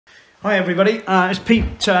Hi everybody, it's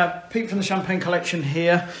Pete from the Champagne Collection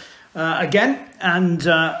here again, and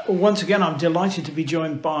once again I'm delighted to be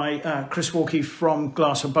joined by Chris Walkey from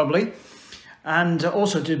Glass of Bubbly, and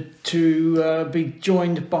also to be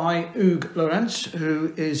joined by Hugues Lorenz,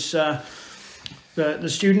 who is the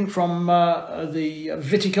student from the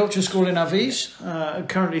Viticulture School in Avis,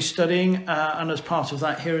 currently studying, and as part of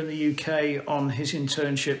that here in the UK on his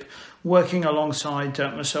internship, working alongside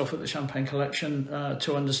myself at the Champagne Collection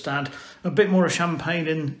to understand a bit more of champagne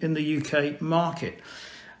in the UK market.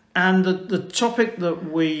 And the topic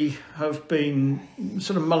that we have been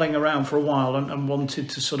sort of mulling around for a while and wanted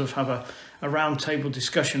to sort of have a round table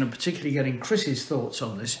discussion, and particularly getting Chris's thoughts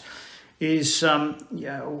on this, is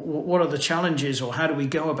what are the challenges, or how do we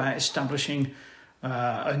go about establishing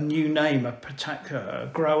a new name, a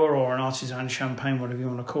grower or an artisan champagne, whatever you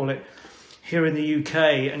want to call it, here in the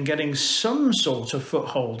UK, and getting some sort of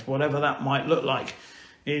foothold, whatever that might look like,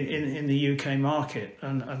 in the UK market.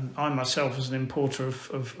 And I myself, as an importer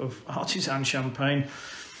of artisan champagne,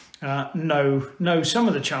 know some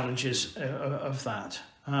of the challenges of that.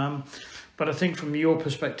 But I think from your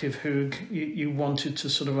perspective, Hugues, you wanted to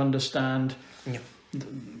sort of understand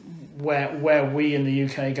where we in the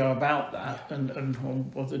UK go about that, and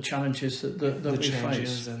what the challenges that we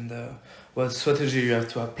face. And what strategy you have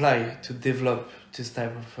to apply to develop this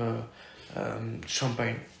type of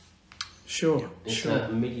champagne. Sure. It's a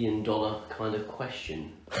 $1 million kind of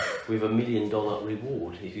question with $1 million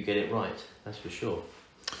reward if you get it right, that's for sure.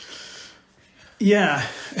 Yeah.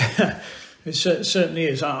 It certainly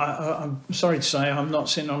is. I'm sorry to say I'm not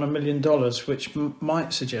sitting on $1 million, which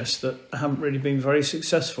might suggest that I haven't really been very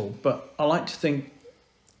successful. But I like to think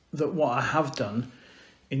that what I have done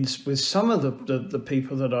with some of the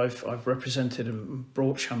people that I've represented and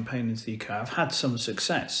brought champagne into the UK, I've had some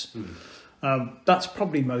success. That's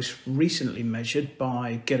probably most recently measured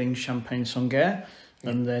by getting Champagne Sanguer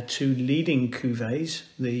and their two leading cuvées,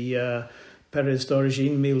 the Perez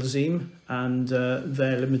d'Origine Millésime and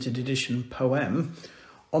their limited edition Poème,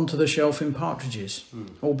 onto the shelf in Partridges,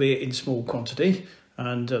 albeit in small quantity,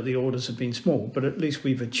 and the orders have been small, but at least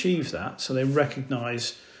we've achieved that. So they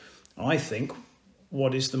recognise, I think,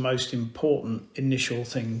 what is the most important initial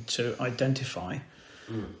thing to identify,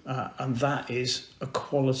 and that is a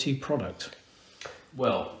quality product.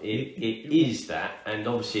 Well, it is that, and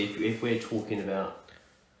obviously if we're talking about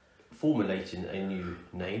formulating a new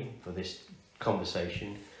name for this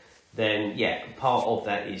conversation, then part of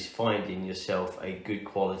that is finding yourself a good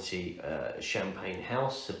quality champagne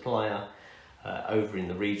house supplier over in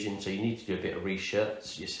the region. So you need to do a bit of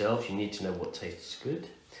research yourself. You need to know what tastes good.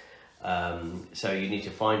 So you need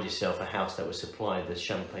to find yourself a house that will supply the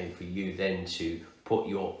champagne for you then to put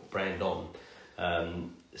your brand on.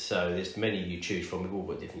 So there's many you choose from. We've all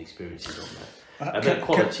got different experiences on that. But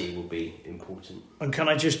quality will be important. And can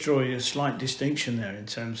I just draw you a slight distinction there in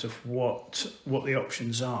terms of what the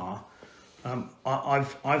options are?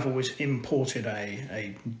 I've always imported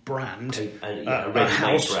a brand, a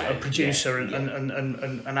house, brand, a producer,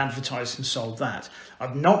 and advertised and sold that.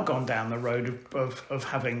 I've not gone down the road of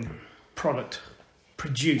having product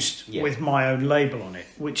produced with my own label on it,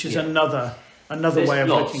 which is another way of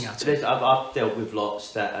looking at it. I've dealt with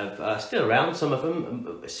lots that are still around. Some of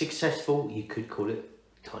them successful. You could call it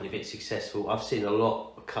a tiny bit successful. I've seen a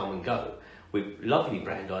lot come and go with lovely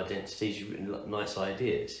brand identities, nice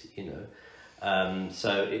ideas.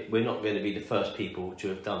 So we're not going to be the first people to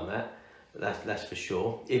have done that. That's for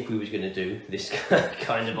sure. If we was going to do this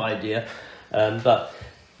kind of idea, but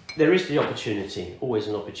there is the opportunity, always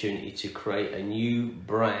an opportunity to create a new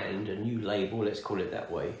brand, a new label. Let's call it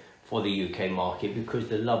that way, for the UK market, because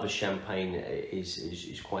the love of champagne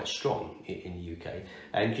is quite strong in the UK,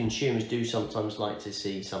 and consumers do sometimes like to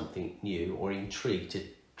see something new or intrigued to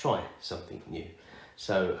try something new.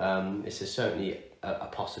 So it's certainly a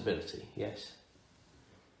possibility, yes.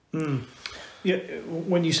 Yeah.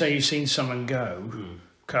 When you say you've seen some and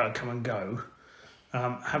come and go,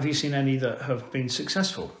 have you seen any that have been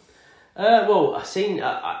successful? Well,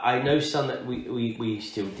 I know some that we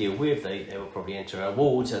still deal with. They will probably enter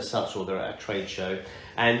awards as such, or they're at a trade show,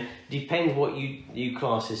 and depends what you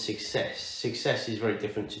class as success. Success is very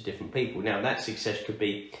different to different people. Now that success could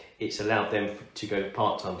be it's allowed them to go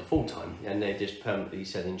part-time to full-time, and they're just permanently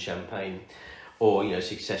selling champagne, or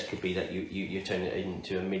success could be that you turn it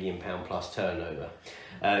into £1 million plus turnover.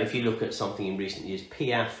 If you look at something in recent years,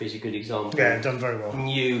 Piaf is a good example. Yeah, done very well.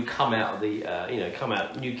 New kid out of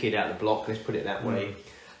the block. Let's put it that way.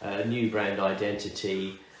 New brand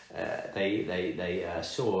identity. They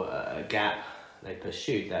saw a gap. They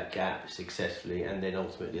pursued that gap successfully, and then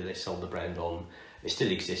ultimately they sold the brand on It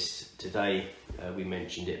still exists today. We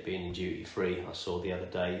mentioned it being in duty free. I saw the other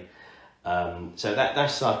day. So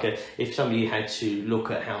that's like if somebody had to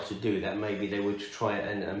look at how to do that, maybe they would try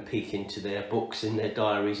and peek into their books and their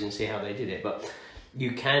diaries and see how they did it. But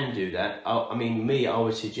you can do that. I mean, I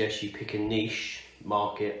would suggest you pick a niche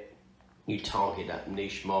market, you target that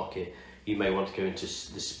niche market. You may want to go into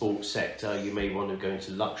the sports sector, you may want to go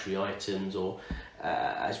into luxury items, or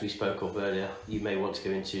as we spoke of earlier, you may want to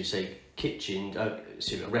go into, say,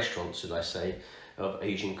 restaurants, should I say, of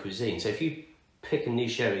Asian cuisine. So if you pick a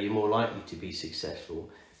niche area, you're more likely to be successful,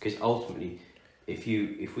 because ultimately,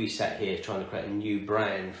 if we sat here trying to create a new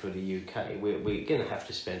brand for the UK, we're going to have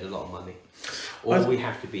to spend a lot of money, or we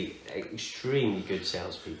have to be extremely good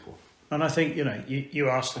salespeople. And I think, you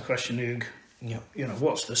asked the question, Hugues,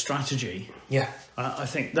 what's the strategy? Yeah. I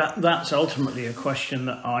think that's ultimately a question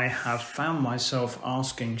that I have found myself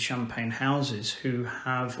asking champagne houses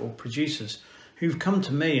or producers who've come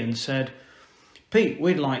to me and said, Pete,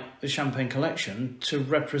 we'd like the Champagne Collection to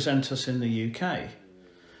represent us in the UK.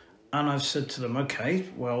 And I've said to them, okay,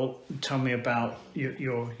 well, tell me about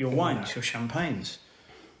your wines, your champagnes.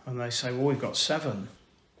 And they say, well, we've got 7.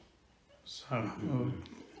 So,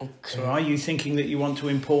 so are you thinking that you want to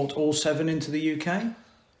import all 7 into the UK?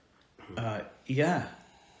 Yeah.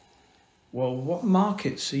 Well, what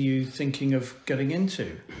markets are you thinking of getting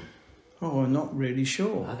into? Oh, I'm not really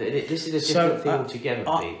sure. This is a different thing altogether,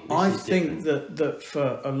 Pete. I think that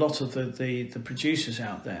for a lot of the producers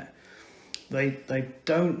out there, they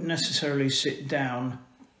don't necessarily sit down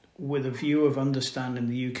with a view of understanding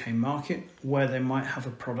the UK market, where they might have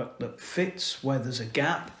a product that fits, where there's a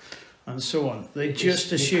gap, and so on. They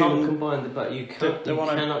just assume... You can't combine you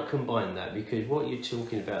cannot combine that, because what you're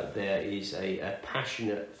talking about there is a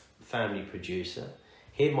passionate family producer.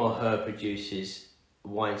 Him or her produces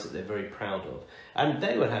wines that they're very proud of, and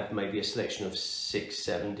they would have maybe a selection of 6,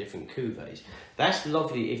 7 different cuvées. That's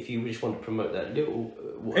lovely if you just want to promote that little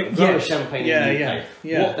champagne in the UK.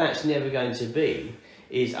 Yeah. What that's never going to be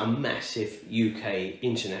is a massive UK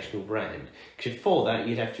international brand, because for that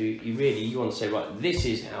you want to say, right, this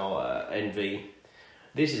is our Envy,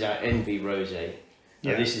 this is our Envy Rosé,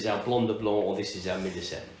 this is our Blanc de Blanc, or this is our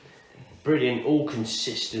Médecin. Brilliant, all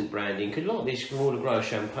consistent branding. Because a lot of these smaller grower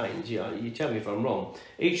champagnes, you tell me if I'm wrong,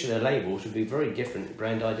 each of their labels would be very different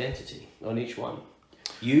brand identity on each one.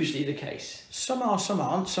 Usually the case. Some are, some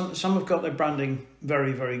aren't. Some have got their branding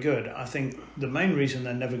very, very good. I think the main reason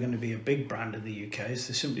they're never going to be a big brand in the UK is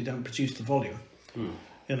they simply don't produce the volume.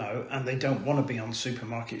 And they don't want to be on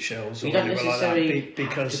supermarket shelves or anywhere like that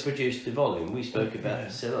because have to produce the volume. We spoke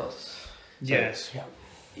about Celos. Yes.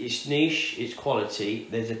 It's niche, it's quality,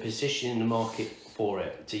 there's a position in the market for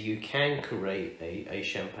it. So you can create a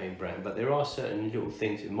champagne brand, but there are certain little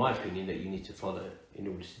things, in my opinion, that you need to follow in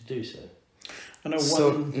order to do so.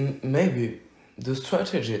 Maybe the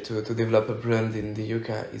strategy to develop a brand in the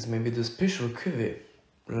UK is maybe the special cuvée,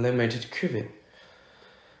 limited cuvée,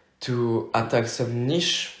 to attack some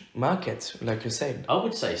niche market, like you said. I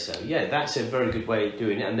would say so, yeah, that's a very good way of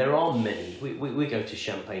doing it, and there are many. We go to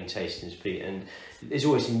champagne tastings, Pete, and there's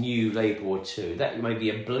always a new label or two. That may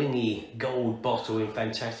be a blingy gold bottle in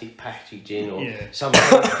fantastic packaging, or some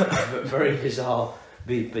very bizarre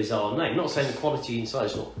name. Not saying the quality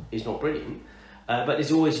inside is not brilliant, but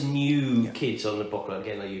there's always new kids on the bottle.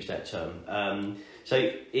 Again, I use that term.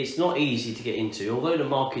 So it's not easy to get into, although the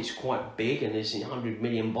market's quite big and there's 100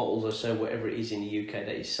 million bottles or so, whatever it is in the UK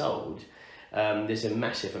that is sold. There's a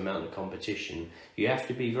massive amount of competition. You have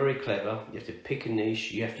to be very clever, you have to pick a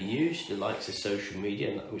niche, you have to use the likes of social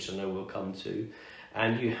media, which I know we'll come to,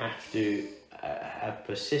 and you have to have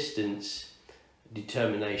persistence,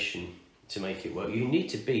 determination to make it work. You need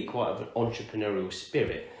to be quite of an entrepreneurial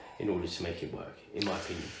spirit in order to make it work, in my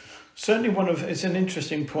opinion. Certainly it's an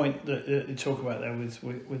interesting point that you talk about there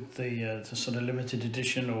with the sort of limited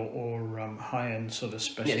edition or high-end sort of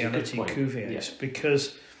speciality cuvées,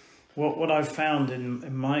 because what I've found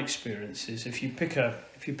in my experience is if you pick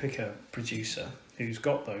a producer who's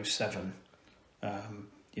got those 7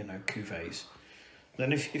 cuvées,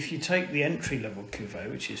 then if you take the entry level cuvée,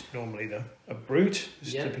 which is normally a brut,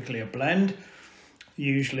 it's typically a blend,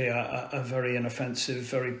 usually a very inoffensive,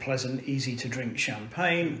 very pleasant, easy to drink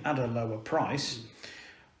champagne at a lower price,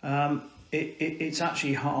 it's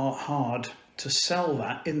actually hard to sell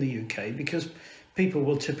that in the UK, because people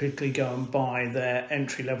will typically go and buy their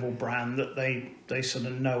entry-level brand that they sort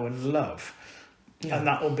of know and love, and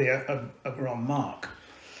that will be a grand mark.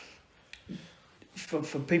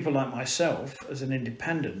 For people like myself, as an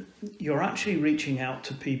independent, you're actually reaching out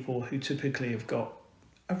to people who typically have got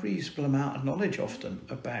a reasonable amount of knowledge often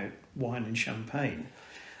about wine and champagne,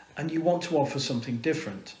 and you want to offer something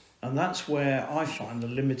different. And that's where I find the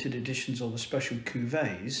limited editions or the special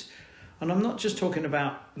cuvées, and I'm not just talking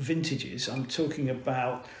about vintages, I'm talking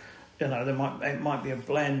about, you know, it might be a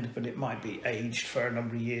blend, but it might be aged for a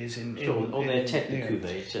number of years in their technical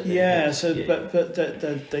cuvées.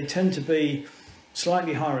 But they tend to be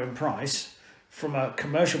slightly higher in price. From a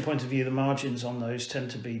commercial point of view, the margins on those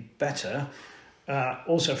tend to be better.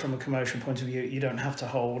 Also, from a commercial point of view, you don't have to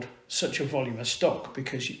hold such a volume of stock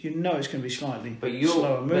because you know it's going to be slightly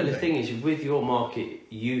slower moving. But the thing is, with your market,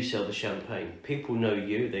 you sell the champagne. People know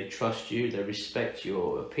you, they trust you, they respect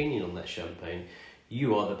your opinion on that champagne.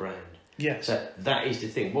 You are the brand. Yes. So that is the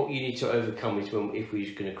thing. What you need to overcome is if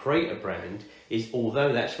we're going to create a brand, is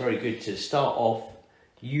although that's very good to start off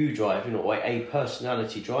you driving or a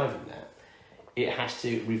personality driving that, it has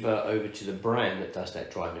to revert over to the brand that does that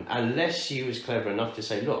driving. Unless you was clever enough to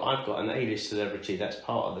say, look, I've got an A-list celebrity that's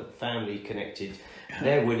part of the family connected,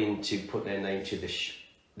 they're willing to put their name to this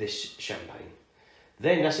champagne.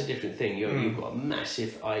 Then that's a different thing. You've got a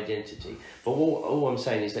massive identity. But all I'm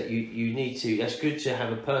saying is that you need to, that's good to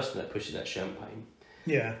have a person that pushes that champagne.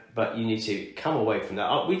 Yeah. But you need to come away from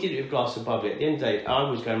that. We did it with Glass of Bubbly. At the end of the day, I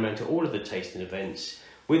was going around to all of the tasting events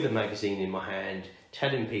with a magazine in my hand,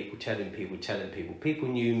 telling people. People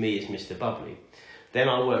knew me as Mr. Bubbly. Then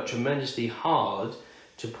I worked tremendously hard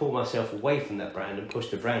to pull myself away from that brand and push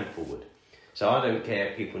the brand forward. So I don't care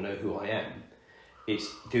if people know who I am. It's,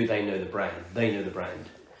 do they know the brand? They know the brand.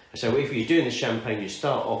 So if you're doing the champagne, you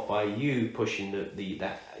start off by you pushing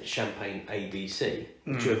that champagne ABC,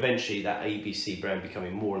 to eventually that ABC brand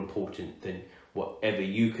becoming more important than whatever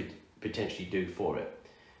you could potentially do for it.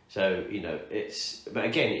 So, you know, but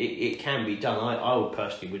again, it can be done. I would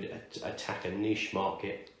personally attack a niche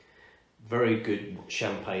market, very good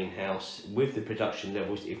champagne house with the production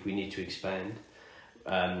levels if we need to expand,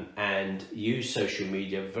 and use social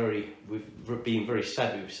media, being very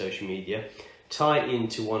savvy with social media, tie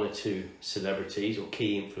into one or two celebrities or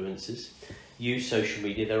key influencers, use social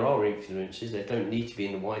media. There are influencers, they don't need to be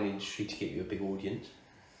in the wine industry to get you a big audience.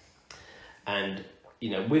 And you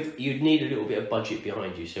know, you'd need a little bit of budget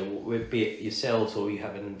behind you. So be it yourselves or you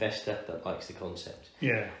have an investor that likes the concept.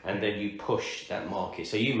 Yeah. And then you push that market.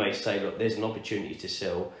 So you may say, look, there's an opportunity to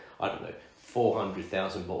sell, I don't know,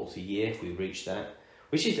 400,000 bottles a year if we reach that,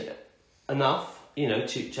 which is enough, you know,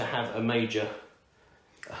 to have a major,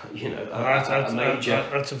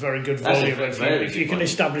 that's a very good volume. If you can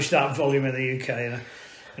establish that volume in the UK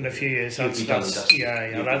in a few years, that's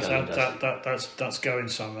going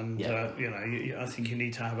some, and I think you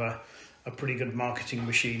need to have a pretty good marketing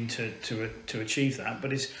machine to achieve that.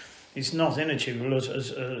 But it's not unachievable as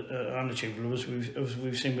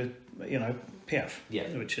we've seen with PF,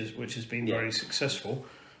 which has been very successful,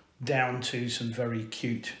 down to some very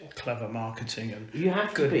cute, clever marketing and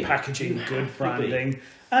good packaging, good branding,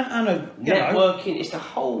 and networking. It's the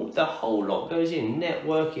whole lot goes in.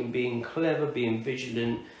 Networking, being clever, being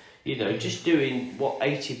vigilant. You know, just doing what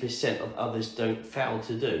 80% of others don't fail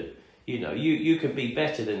to do. You know, you can be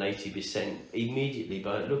better than 80% immediately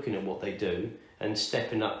by looking at what they do and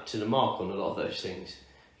stepping up to the mark on a lot of those things.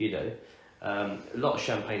 You know, a lot of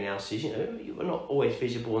champagne houses, you know, you're not always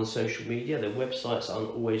visible on social media. Their websites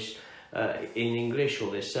aren't always in English,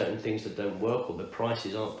 or there's certain things that don't work, or the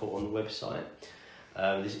prices aren't put on the website.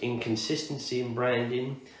 There's inconsistency in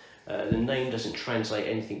branding. The name doesn't translate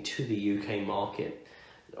anything to the UK market.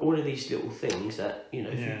 All of these little things that, you know,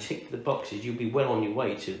 if you tick the boxes, you'll be well on your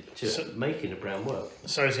way to making a brand work.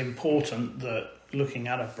 So it's important that looking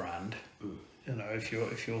at a brand, you know, if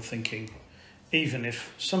you're thinking, even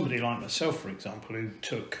if somebody like myself, for example, who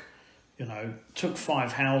took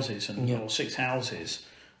 5 houses or 6 houses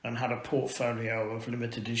and had a portfolio of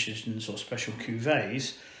limited editions or special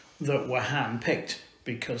cuvées that were hand-picked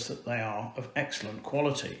because that they are of excellent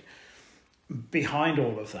quality, behind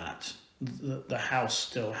all of that, the house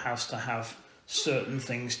still has to have certain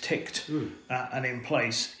things ticked and in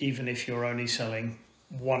place, even if you're only selling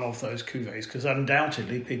one of those cuvées, because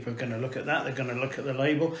undoubtedly people are going to look at that, they're going to look at the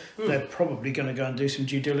label, they're probably going to go and do some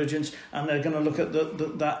due diligence, and they're going to look at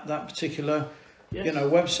that particular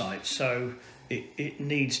website. So it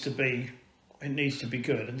needs to be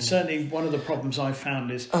good, and certainly one of the problems I've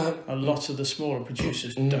found is a lot of the smaller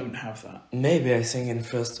producers don't have that. Maybe I think in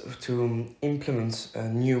first to implement a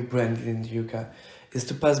new brand in the UK is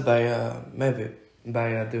to pass by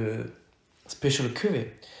the special cuvée,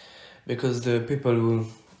 because the people who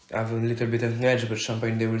have a little bit of knowledge about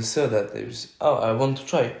champagne, they will say that they will say, I want to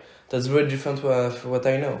try. That's very different from what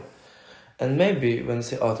I know. And maybe when they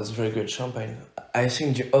say, that's very good champagne, I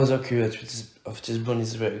think the other cuvée of this brand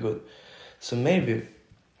is very good. So maybe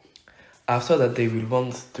after that they will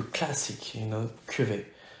want the classic, you know, cuvée,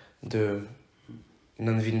 the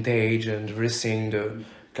non-vintage and everything, the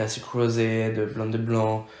classic rosé, the blanc de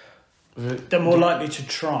blanc. They're more likely to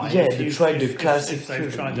try. Yeah, they try the classic if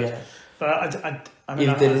they've cuvée. tried Yeah. it. But I mean,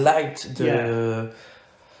 If they liked the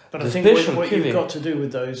But the I think special what cuvée. you've got to do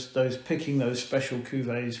with those picking those special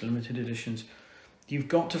cuvées, limited editions, you've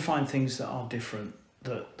got to find things that are different,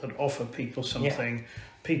 that offer people something.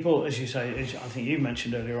 People, as you say, I think you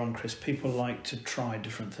mentioned earlier on, Chris, people like to try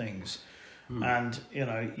different things. And, you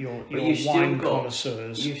know, your wine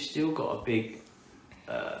connoisseurs... You've still got a big,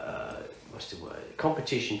 what's the word,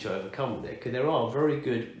 competition to overcome there, because there are very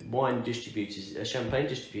good wine distributors, champagne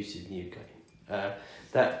distributors in the UK,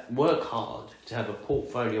 that work hard to have a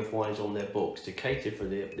portfolio of wines on their books to cater for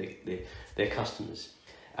their customers.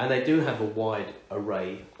 And they do have a wide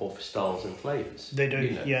array of styles and flavours. They do,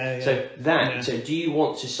 you know. yeah. So do you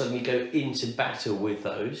want to suddenly go into battle with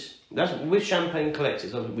those? That's with champagne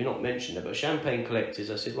collectors. We're not mentioning it, but champagne collectors,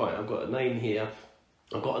 I said, right, I've got a name here,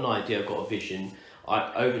 I've got an idea, I've got a vision.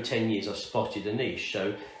 Over 10 years, I spotted a niche.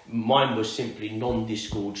 So mine was simply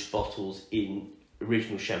non-disgorged bottles in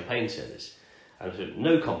original champagne cellars. And so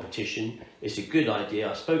no competition, it's a good idea.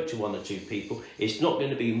 I spoke to one or two people. It's not going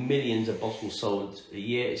to be millions of bottles sold a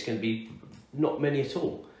year. It's going to be not many at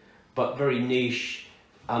all, but very niche.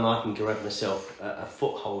 And I can grab myself a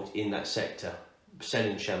foothold in that sector,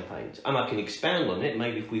 selling champagnes. And I can expand on it.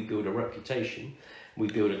 Maybe if we build a reputation, we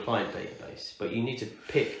build a client database. But you need to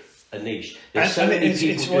pick a niche. There's so many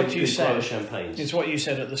people doing good champagnes. It's what you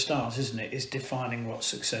said at the start, isn't it? It's defining what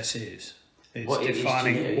success is. It's what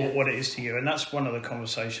defining it is to you, what it is to you. And that's one of the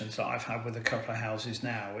conversations that I've had with a couple of houses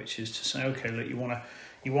now, which is to say, okay, look, you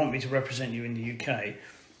want me to represent you in the UK,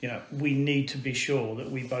 you know, we need to be sure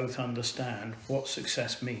that we both understand what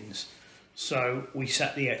success means. So we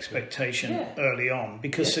set the expectation early on,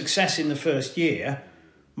 because success in the first year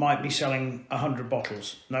might be selling 100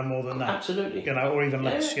 bottles, no more than that. Absolutely. You know, or even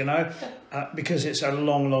less, you know, because it's a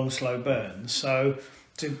long, slow burn. So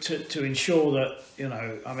to ensure that, you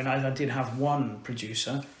know, I mean, I did have one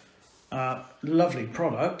producer, lovely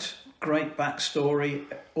product, great backstory,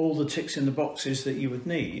 all the ticks in the boxes that you would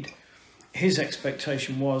need. His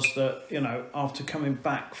expectation was that, you know, after coming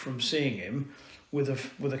back from seeing him with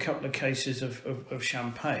a couple of cases of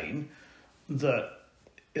champagne that,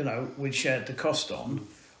 you know, we'd shared the cost on,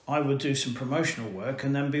 I would do some promotional work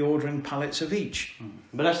and then be ordering pallets of each.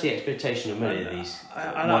 But that's the expectation of many of these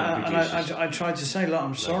wine producers. I tried to say, look,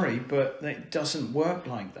 I'm sorry, but it doesn't work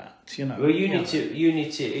like that, you know. Well, you need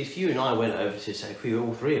to. If you and I went over to, say, if we were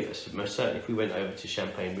all three of us, most certainly, if we went over to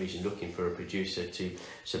Champagne region looking for a producer to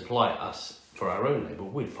supply us for our own label,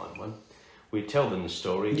 we'd find one. We'd tell them the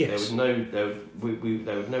story. Yes. They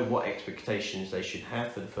would know what expectations they should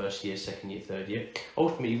have for the first year, second year, third year.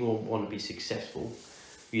 Ultimately, we all want to be successful.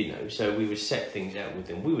 You know, so we would set things out with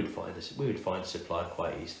them. We would find supply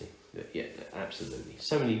quite easily. Yeah, absolutely.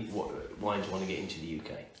 So many wines want to get into the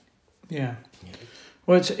UK. Yeah.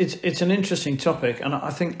 Well, it's an interesting topic, and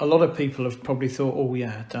I think a lot of people have probably thought, oh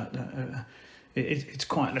yeah, it's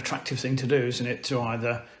quite an attractive thing to do, isn't it? To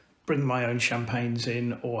either bring my own champagnes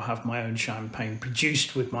in or have my own champagne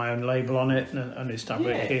produced with my own label on it and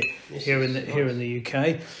establish it here in the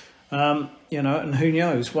UK. You know, and who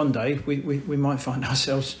knows? One day we might find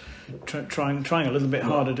ourselves trying a little bit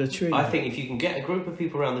harder to achieve. I think if you can get a group of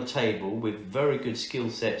people around the table with very good skill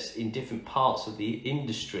sets in different parts of the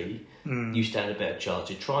industry, you stand a better chance.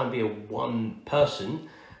 To try and be a one-person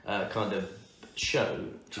kind of show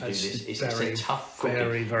to do this, it's a tough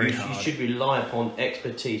cooking. Very hard. You should rely upon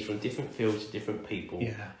expertise from different fields, different people,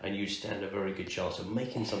 and you stand a very good chance of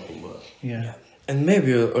making something work. Yeah. And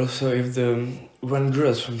maybe also if the wine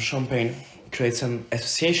growers from Champagne create some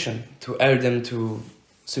association to help them to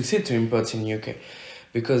succeed to import in UK.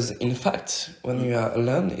 Because in fact, when we are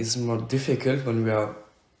alone, it's more difficult when we are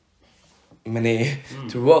many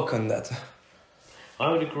to work on that.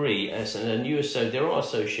 I would agree. As there are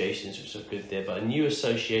associations which are good there, but new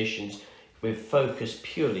associations with focus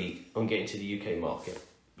purely on getting to the UK market.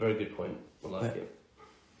 Very good point. I like it.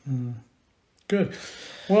 Good.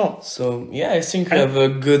 Well, so I think we have a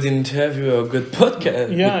good interview, a good podcast.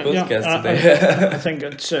 Today. I think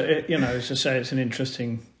it's as I say, it's an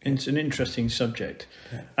interesting subject,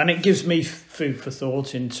 and it gives me food for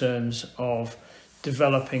thought in terms of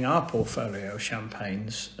developing our portfolio of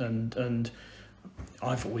champagnes. And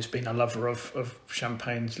I've always been a lover of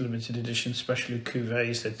champagnes, limited edition, especially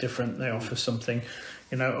cuvées. They're different. They offer something,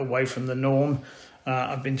 away from the norm.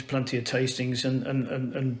 I've been to plenty of tastings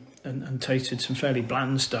and tasted some fairly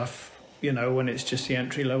bland stuff you know, when it's just the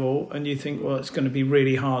entry level, and you think, well, it's going to be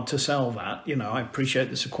really hard to sell that. You know, I appreciate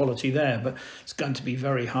there's a quality there, but it's going to be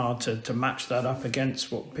very hard to match that up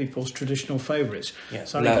against what people's traditional favourites. Yeah,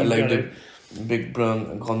 So like the big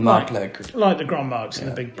brand, Grand Mark, like the Grand Marks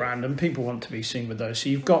and the big brand, and people want to be seen with those. So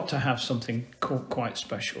you've got to have something quite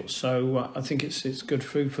special. So I think it's good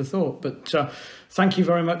food for thought. But thank you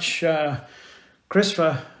very much, Chris,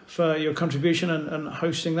 for your contribution and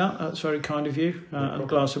hosting that. That's very kind of you. And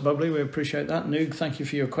Glass of Bubbly, we appreciate that. Hugues, thank you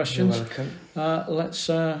for your questions. You're welcome. Let's,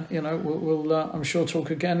 we'll I'm sure talk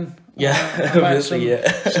again. Yeah, About obviously,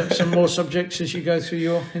 some more subjects as you go through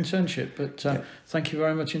your internship. But thank you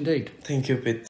very much indeed. Thank you, Pete.